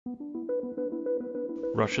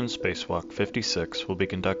Russian Spacewalk 56 will be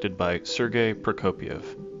conducted by Sergey Prokopyev,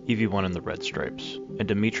 EV-1 in the red stripes, and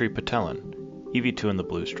Dmitri Petelin, EV-2 in the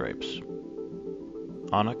blue stripes.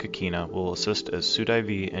 Anna Kakina will assist as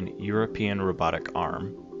SUD-IV and European Robotic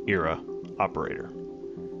Arm, ERA, operator.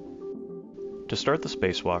 To start the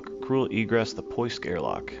spacewalk, crew will egress the Poisk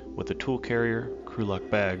airlock with a tool carrier, crew lock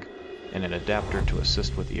bag, and an adapter to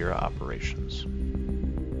assist with ERA operations.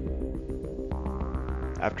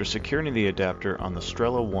 After securing the adapter on the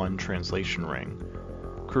Strela 1 translation ring,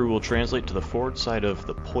 crew will translate to the forward side of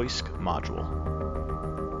the Poisk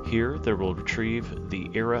module. Here, they will retrieve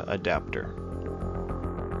the ERA adapter.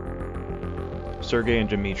 Sergey and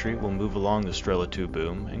Dmitri will move along the Strela 2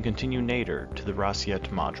 boom and continue nadir to the Rassvet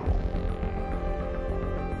module.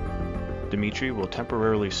 Dmitri will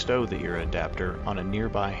temporarily stow the ERA adapter on a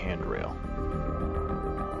nearby handrail.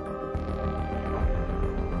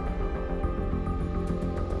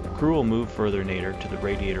 Crew will move further nadir to the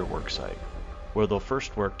radiator worksite, where they'll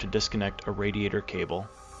first work to disconnect a radiator cable,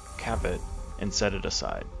 cap it, and set it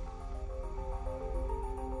aside.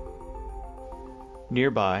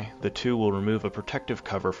 Nearby, the two will remove a protective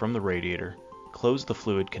cover from the radiator, close the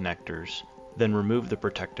fluid connectors, then remove the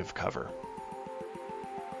protective cover.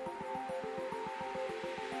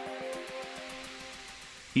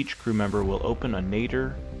 Each crew member will open a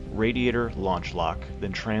nadir radiator launch lock,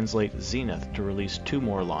 then translate zenith to release 2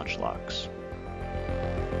 more launch locks.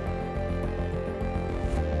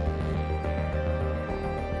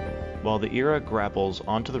 While the ERA grapples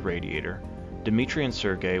onto the radiator, Dmitri and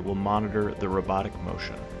Sergey will monitor the robotic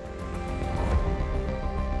motion.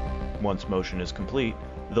 Once motion is complete,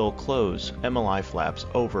 they'll close MLI flaps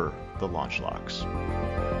over the launch locks.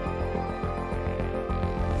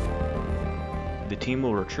 The team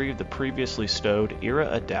will retrieve the previously stowed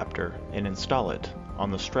ERA adapter and install it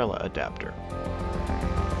on the Strela adapter.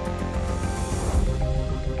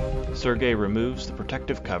 Sergey removes the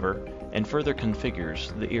protective cover and further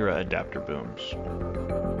configures the ERA adapter booms.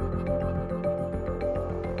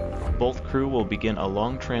 Both crew will begin a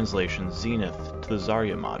long translation zenith to the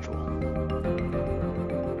Zarya module.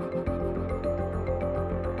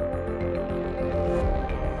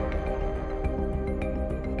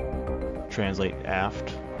 Translate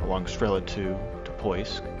aft along Strela 2 to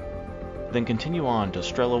Poisk, then continue on to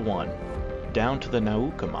Strela 1, down to the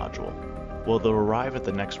Nauka module, where they'll arrive at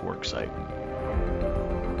the next worksite.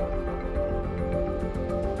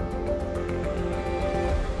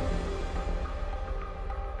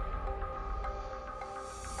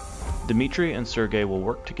 Dmitri and Sergey will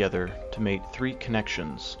work together to mate 3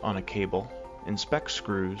 connections on a cable, inspect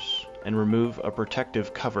screws, and remove a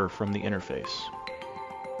protective cover from the interface.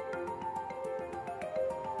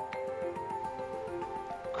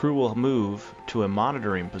 Crew will move to a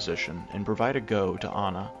monitoring position and provide a go to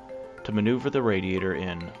Anna to maneuver the radiator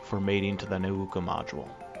in for mating to the Nauka module.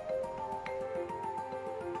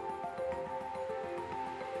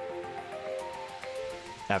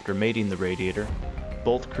 After mating the radiator,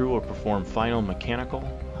 both crew will perform final mechanical,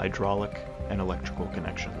 hydraulic, and electrical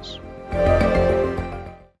connections.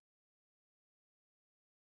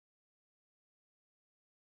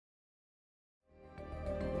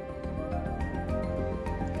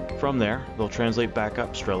 From there, they'll translate back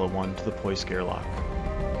up Strela 1 to the Poisk airlock.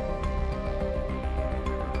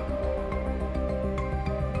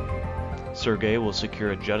 Sergey will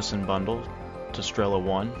secure a jettison bundle to Strela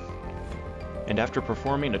 1, and after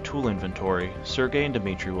performing a tool inventory, Sergey and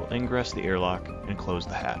Dmitri will ingress the airlock and close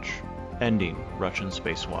the hatch, ending Russian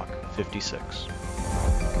Spacewalk 56.